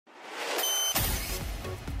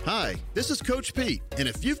Hi, this is Coach Pete, and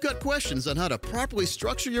if you've got questions on how to properly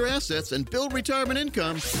structure your assets and build retirement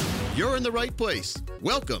income, you're in the right place.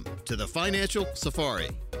 Welcome to the Financial Safari.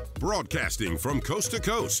 Broadcasting from coast to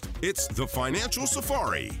coast, it's the Financial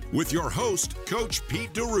Safari with your host, Coach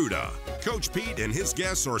Pete D'Arruda. Coach Pete and his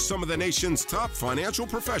guests are some of the nation's top financial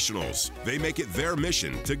professionals. They make it their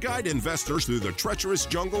mission to guide investors through the treacherous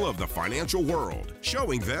jungle of the financial world,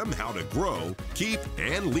 showing them how to grow, keep,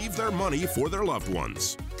 and leave their money for their loved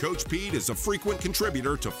ones. Coach Pete is a frequent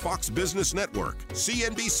contributor to Fox Business Network,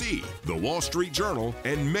 CNBC, The Wall Street Journal,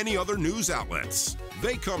 and many other news outlets.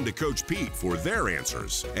 They come to Coach Pete for their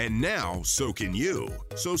answers, and now so can you.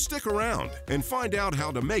 So stick around and find out how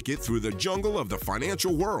to make it through the jungle of the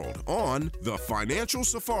financial world on the Financial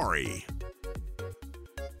Safari.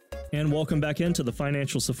 And welcome back into the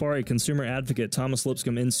Financial Safari. Consumer advocate Thomas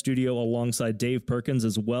Lipscomb in studio alongside Dave Perkins,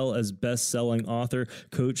 as well as best-selling author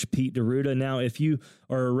Coach Pete D'Arruda. Now, if you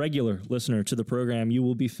are a regular listener to the program, you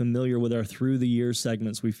will be familiar with our Through the Years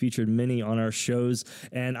segments. We featured many on our shows,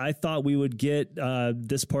 and I thought we would get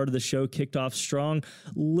this part of the show kicked off strong.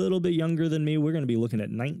 A little bit younger than me, we're going to be looking at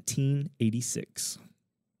 1986.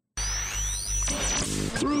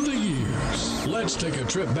 Through the years, let's take a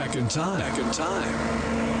trip back in time.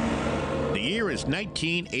 The year is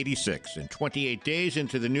 1986, and 28 days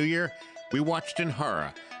into the new year, we watched in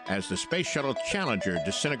horror as the Space Shuttle Challenger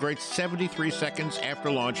disintegrates 73 seconds after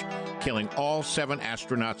launch, killing all 7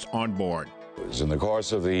 astronauts on board. In the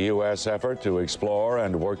course of the U.S. effort to explore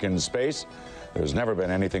and work in space, there's never been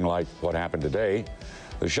anything like what happened today.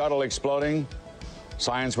 The shuttle exploding,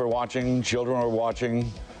 science were watching, children were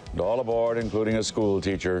watching, and all aboard, including a school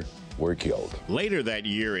teacher, were killed. Later that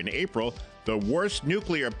year, in April, the worst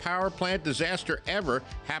nuclear power plant disaster ever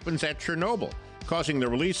happens at Chernobyl, causing the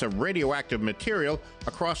release of radioactive material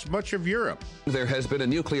across much of Europe. There has been a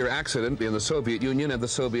nuclear accident in the Soviet Union, and the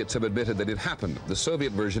Soviets have admitted that it happened. The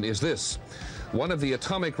Soviet version is this. One of the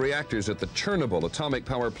atomic reactors at the Chernobyl atomic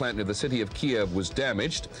power plant near the city of Kiev was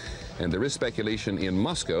damaged, and there is speculation in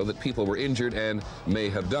Moscow that people were injured and may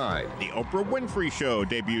have died. The Oprah Winfrey Show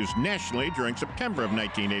debuts nationally during September of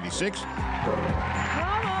 1986.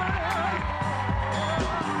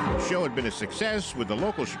 The show had been a success with the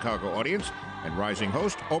local Chicago audience, and rising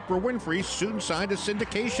host Oprah Winfrey soon signed a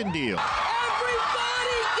syndication deal.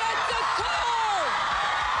 Everybody gets a car!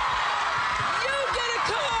 You get a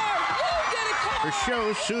car! You get a car! Her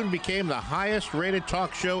show soon became the highest-rated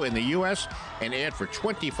talk show in the U.S. and aired for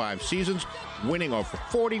 25 seasons, winning over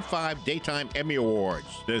 45 Daytime Emmy Awards.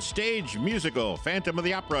 The stage musical Phantom of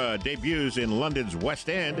the Opera debuts in London's West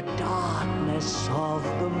End. Darkness of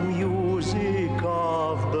the music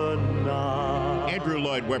of the night. Andrew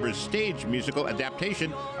Lloyd Webber's stage musical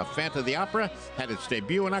adaptation of Phantom of the Opera had its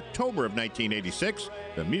debut in October of 1986.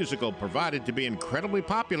 The musical proved to be incredibly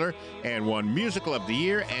popular and won Musical of the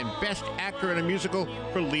Year and Best Actor in a Musical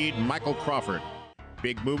for lead Michael Crawford.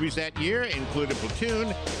 Big movies that year included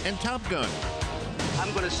Platoon and Top Gun.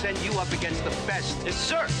 I'm going to send you up against the best. Yes,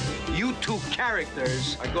 sir. You 2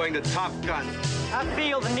 characters are going to Top Gun. I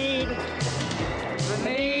feel the need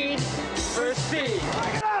for speed.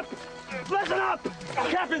 Listen up! Listen up!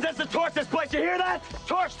 Captain says to torch this place. You hear that?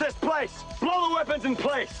 Torch this place. Blow the weapons in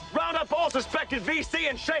place. Round up all suspected VC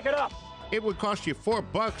and shake it up. It would cost you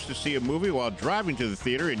 $4 to see a movie while driving to the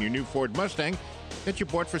theater in your new Ford Mustang that you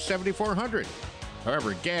bought for $7,400.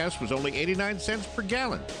 However, gas was only 89 cents per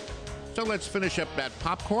gallon. So let's finish up that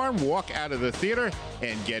popcorn, walk out of the theater,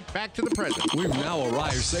 and get back to the present. We've now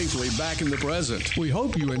arrived safely back in the present. We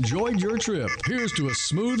hope you enjoyed your trip. Here's to a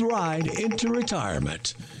smooth ride into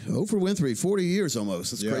retirement. Oprah Winfrey, 40 years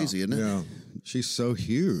almost. It's crazy, isn't it? Yeah. She's so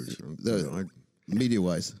huge.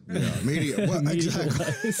 Media-wise. Yeah, media. Well, exactly.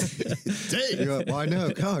 Dave. Yeah, well, I know.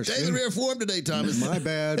 Gosh. Dave in rare form today, Thomas. My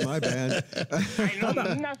bad. I know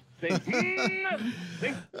nothing.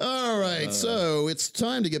 All right, so it's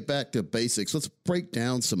time to get back to basics. Let's break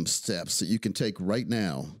down some steps that you can take right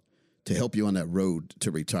now to help you on that road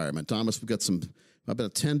to retirement. Thomas, we've got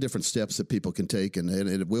about 10 different steps that people can take, and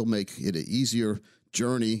it will make it an easier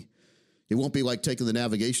journey. It won't be like taking the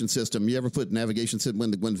navigation system. You ever put navigation system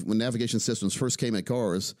when navigation systems first came at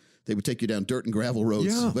cars, they would take you down dirt and gravel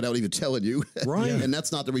roads without even telling you. Right. And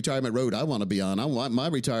that's not the retirement road I want to be on. My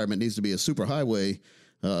retirement needs to be a super highway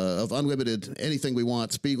of unlimited anything we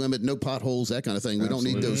want, speed limit, no potholes, that kind of thing. We don't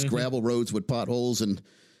need those gravel roads with potholes and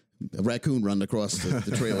a raccoon running across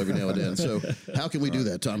the trail every now and then. So how can we do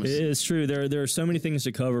that, Thomas? It is true. There are so many things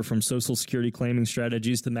to cover, from Social Security claiming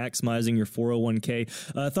strategies to maximizing your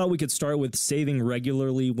 401k. I thought we could start with saving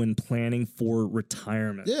regularly when planning for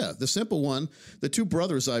retirement. Yeah, the simple one. The 2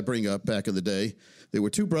 brothers I bring up back in the day, they were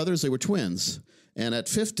 2 brothers, they were twins. And at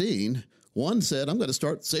 15, one said, I'm going to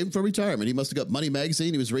start saving for retirement. He must have got Money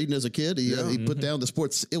Magazine. He was reading as a kid. He put down the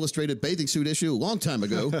Sports Illustrated bathing suit issue a long time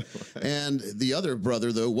ago. And the other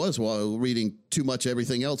brother, though, was reading too much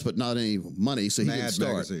everything else, but not any money, so he didn't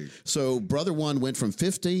start. Magazine. So brother one went from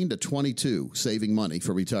 15 to 22 saving money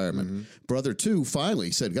for retirement. Brother two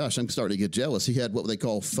finally said, gosh, I'm starting to get jealous. He had what they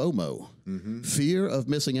call FOMO, fear of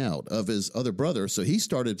missing out of his other brother. So he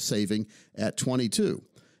started saving at 22,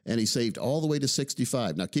 and he saved all the way to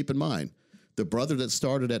 65. Now, keep in mind, the brother that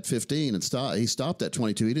started at 15 and he stopped at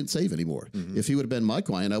 22, he didn't save anymore. If he would have been my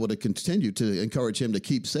client, I would have continued to encourage him to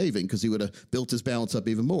keep saving because he would have built his balance up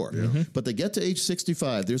even more. But they get to age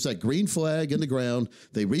 65, there's that green flag in the ground.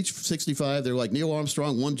 They reach 65, they're like Neil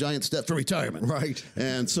Armstrong, one giant step for retirement. Right.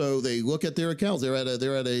 And so they look at their accounts. They're at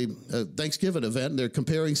a Thanksgiving event, and they're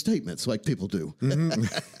comparing statements like people do.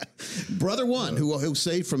 Brother one, who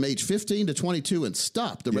saved from age 15 to 22 and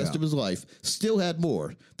stopped the rest of his life, still had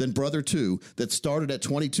more than brother two that started at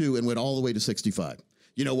 22 and went all the way to 65.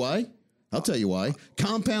 You know why? I'll tell you why.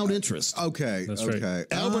 Compound interest. Okay. That's okay. right.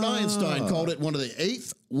 Albert Einstein called it one of the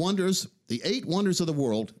eight wonders of the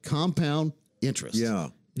world, compound interest. Yeah.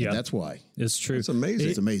 And that's why. It's true. It's amazing.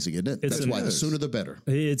 It's amazing, isn't it? That's why the sooner the better.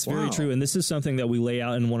 It's very Wow. true. And this is something that we lay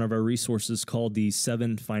out in one of our resources called the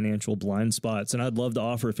 7 Financial Blind Spots. And I'd love to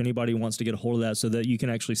offer, if anybody wants to get a hold of that so that you can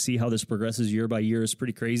actually see how this progresses year by year. It's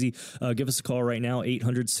pretty crazy. Give us a call right now,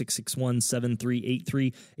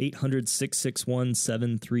 800-661-7383,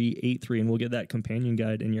 800-661-7383, and we'll get that companion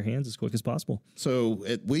guide in your hands as quick as possible. So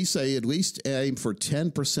we say at least aim for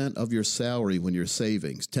 10% of your salary when you're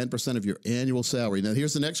savings, 10% of your annual salary. Now,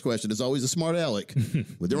 here's the next question. It's always a smart aleck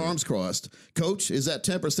with their arms crossed. Coach, is that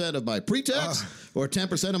 10% of my pre-tax or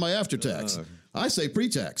 10% of my after-tax? I say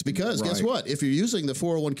pre-tax because guess what? If you're using the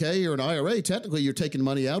 401k or an IRA, technically you're taking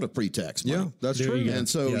money out of pre-tax money. Yeah, that's true. And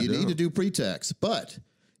so you need to do pre-tax. But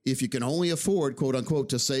if you can only afford, quote unquote,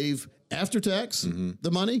 to save after tax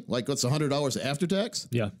the money, like what's $100 after tax?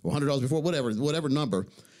 Yeah. Or $100 before, whatever number,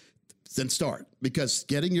 then start, because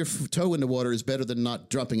getting your toe in the water is better than not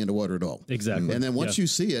jumping in the water at all. Exactly. And then once you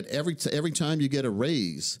see it, every time you get a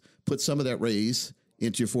raise, put some of that raise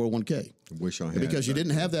into your 401k. Wish I had. Because you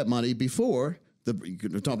didn't have that money before.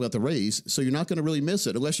 You're talking about the raise, so you're not going to really miss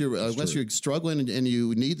it unless you're struggling and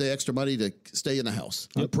you need the extra money to stay in the house.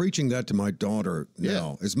 I'm preaching that to my daughter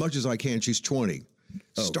now as much as I can. She's 20.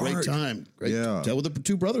 Great time. Great. Yeah. Tell the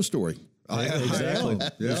two brother story. Exactly.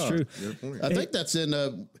 That's true. I think that's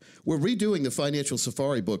in. We're redoing the Financial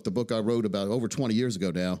Safari book, the book I wrote about over 20 years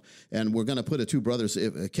ago now, and we're going to put a Two Brothers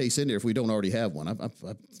case in there if we don't already have one.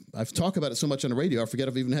 I've talked about it so much on the radio, I forget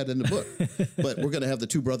I've even had it in the book. But we're going to have the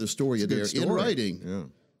Two Brothers story in there in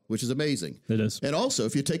writing, which is amazing. It is. And also,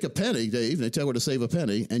 if you take a penny, Dave, and they tell her to save a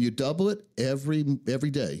penny, and you double it every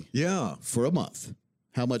day, for a month.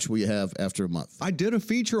 How much will you have after a month? I did a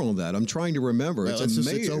feature on that. I'm trying to remember. Well, it's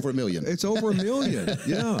over $1 million. It's over $1 million.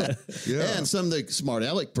 Yeah. And some the smart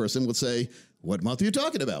aleck person would say, what month are you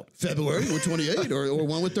talking about? February with 28 or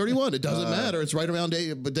one with 31. It doesn't matter. It's right around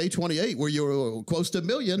day 28 where you're close to $1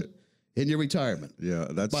 million in your retirement. Yeah,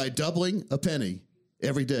 that's by doubling a penny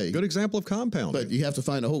every day. Good example of compounding. But you have to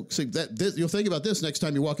find a whole. See, you'll think about this next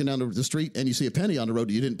time you're walking down the street and you see a penny on the road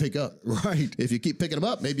that you didn't pick up. Right. If you keep picking them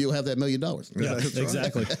up, maybe you'll have that $1 million. Yeah,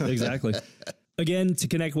 exactly. Exactly. Again, to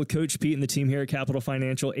connect with Coach Pete and the team here at Capital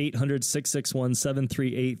Financial,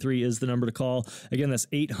 800-661-7383 is the number to call. Again, that's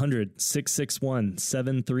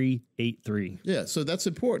 800-661-7383. Yeah, so that's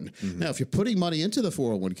important. Now, if you're putting money into the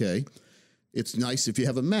 401k, it's nice if you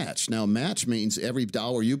have a match. Now, a match means every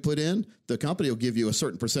dollar you put in, the company will give you a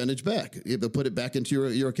certain percentage back. It'll put it back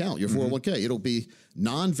into your account, your 401k. It'll be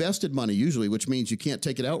non-vested money usually, which means you can't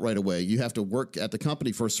take it out right away. You have to work at the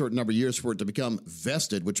company for a certain number of years for it to become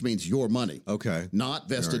vested, which means your money. Okay. Not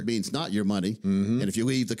vested means not your money. And if you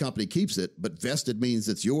leave, the company keeps it. But vested means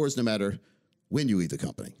it's yours no matter when you leave the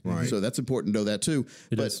company. Right. So that's important to know that too.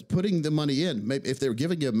 But putting the money in, maybe if they're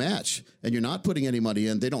giving you a match and you're not putting any money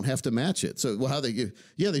in, they don't have to match it. So how they give?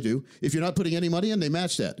 Yeah, they do. If you're not putting any money in, they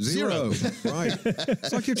match that. Zero. Right.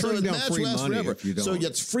 It's like you're turning down free money if you don't. So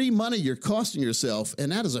it's free money you're costing yourself,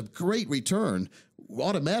 and that is a great return.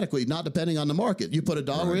 Automatically, not depending on the market. You put a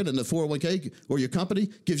dollar in and the 401k or your company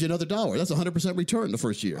gives you another $1. That's 100% return the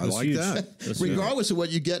first year. I like that. Regardless of what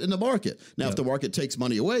you get in the market. Now, if the market takes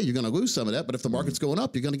money away, you're going to lose some of that. But if the market's going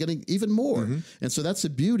up, you're going to get even more. And so that's the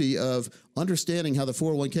beauty of understanding how the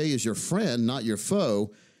 401k is your friend, not your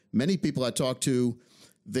foe. Many people I talk to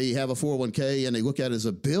they have a 401k and they look at it as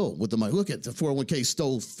a bill with the money. Look at the 401k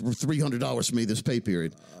stole $300 from me this pay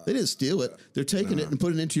period. They didn't steal it. They're taking it and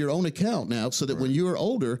putting it into your own account now so that when you are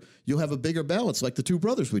older, you'll have a bigger balance like the two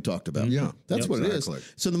brothers we talked about. Yeah. That's what it is.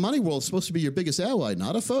 So the money world is supposed to be your biggest ally,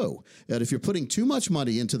 not a foe. And if you're putting too much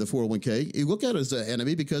money into the 401k, you look at it as an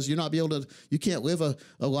enemy because you're not you can't live a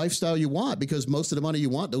lifestyle you want because most of the money you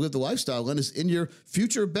want to live the lifestyle in is in your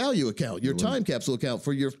future value account, your time capsule account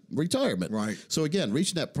for your retirement. Right. So again,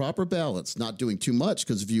 reaching that proper balance, not doing too much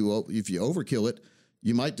because if you overkill it,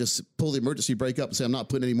 you might just pull the emergency brake up and say, I'm not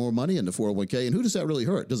putting any more money into 401k. And who does that really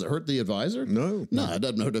hurt? Does it hurt the advisor? No. No, it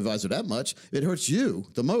doesn't hurt the advisor that much. It hurts you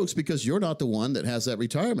the most because you're not the one that has that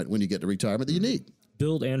retirement when you get the retirement that you need.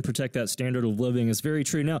 Build and protect that standard of living is very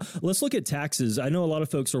true. Now, let's look at taxes. I know a lot of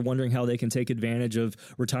folks are wondering how they can take advantage of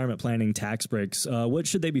retirement planning tax breaks. What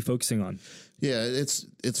should they be focusing on? Yeah,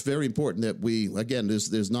 it's very important that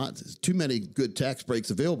there's not too many good tax breaks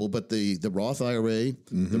available, but the Roth IRA,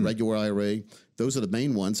 the regular IRA, those are the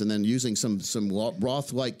main ones, and then using some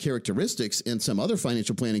Roth-like characteristics in some other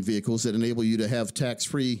financial planning vehicles that enable you to have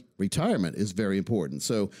tax-free retirement is very important.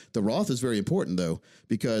 So the Roth is very important, though,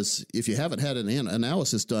 because if you haven't had an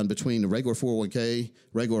analysis done between the regular 401k,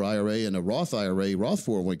 regular IRA, and a Roth IRA, Roth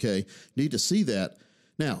 401k, you need to see that.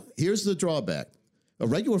 Now, here's the drawback. A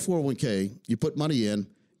regular 401k, you put money in,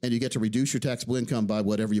 and you get to reduce your taxable income by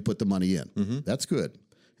whatever you put the money in. That's good.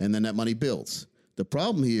 And then that money builds. The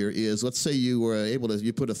problem here is, let's say you were able to,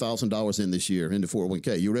 you put $1,000 in this year into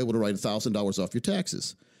 401k. You were able to write $1,000 off your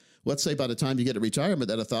taxes. Let's say by the time you get to retirement,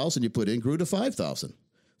 that $1,000 you put in grew to $5,000.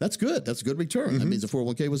 That's good. That's a good return. That means the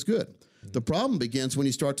 401k was good. The problem begins when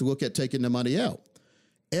you start to look at taking the money out.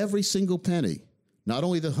 Every single penny, not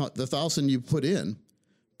only the $1,000 you put in,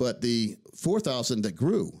 but the $4,000 that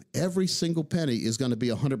grew, every single penny is going to be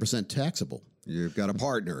 100% taxable. You've got a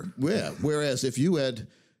partner. Yeah. Whereas if you had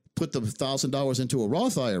put the $1,000 into a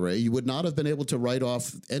Roth IRA, you would not have been able to write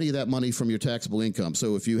off any of that money from your taxable income.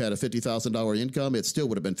 So if you had a $50,000 income, it still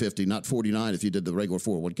would have been $50,000, not $49,000 if you did the regular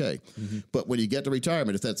 401k. But when you get to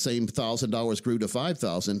retirement, if that same $1,000 grew to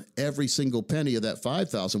 $5,000, every single penny of that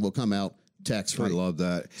 $5,000 will come out tax-free. I love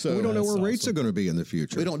that. So we don't know where rates are going to be in the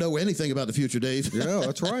future. We don't know anything about the future, Dave. Yeah,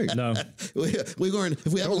 that's right. No. we learned,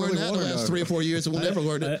 if we haven't learned that in the last 3 or 4 years, we'll never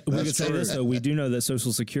learn it. We can say this, though. We do know that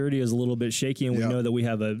Social Security is a little bit shaky, and we know that we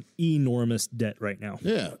have an enormous debt right now.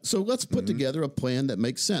 Yeah. So let's put together a plan that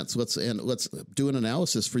makes sense. Let's do an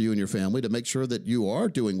analysis for you and your family to make sure that you are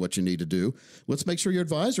doing what you need to do. Let's make sure your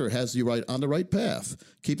advisor has you on the right path.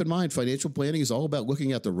 Keep in mind, financial planning is all about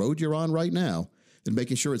looking at the road you're on right now and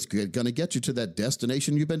making sure it's going to get you to that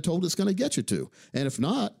destination you've been told it's going to get you to. And if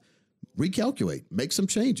not, recalculate, make some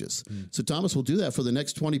changes. So Thomas will do that for the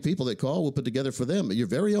next 20 people that call. We'll put together for them your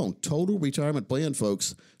very own total retirement plan,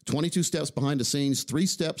 folks. 22 steps behind the scenes, 3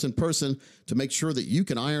 steps in person to make sure that you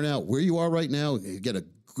can iron out where you are right now, get a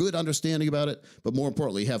good understanding about it, but more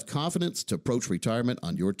importantly, have confidence to approach retirement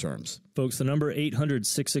on your terms. Folks, the number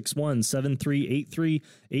 800-661-7383,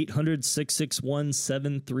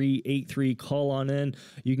 800-661-7383. Call on in.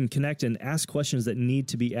 You can connect and ask questions that need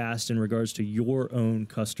to be asked in regards to your own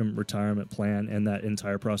custom retirement plan and that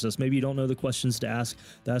entire process. Maybe you don't know the questions to ask.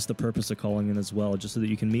 That's the purpose of calling in as well, just so that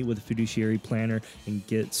you can meet with a fiduciary planner and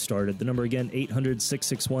get started. The number again,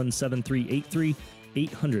 800-661-7383,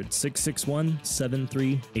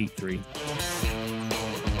 800-661-7383.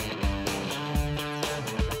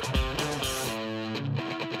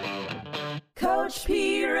 Coach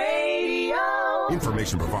P Radio.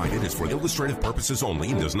 Information provided is for illustrative purposes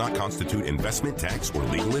only and does not constitute investment, tax, or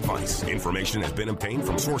legal advice. Information has been obtained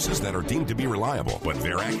from sources that are deemed to be reliable, but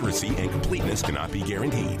their accuracy and completeness cannot be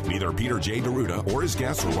guaranteed. Neither Peter J. Deruta or his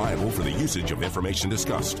guests are liable for the usage of information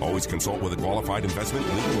discussed. Always consult with a qualified investment,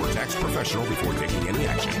 legal, or tax professional before taking any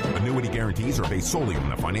action. Annuity guarantees are based solely on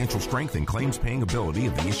the financial strength and claims-paying ability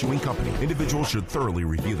of the issuing company. Individuals should thoroughly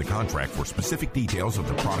review the contract for specific details of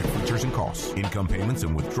the product features and costs. Income payments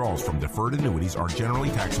and withdrawals from deferred annuities are generally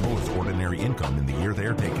taxable as ordinary income in the year they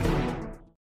are taken.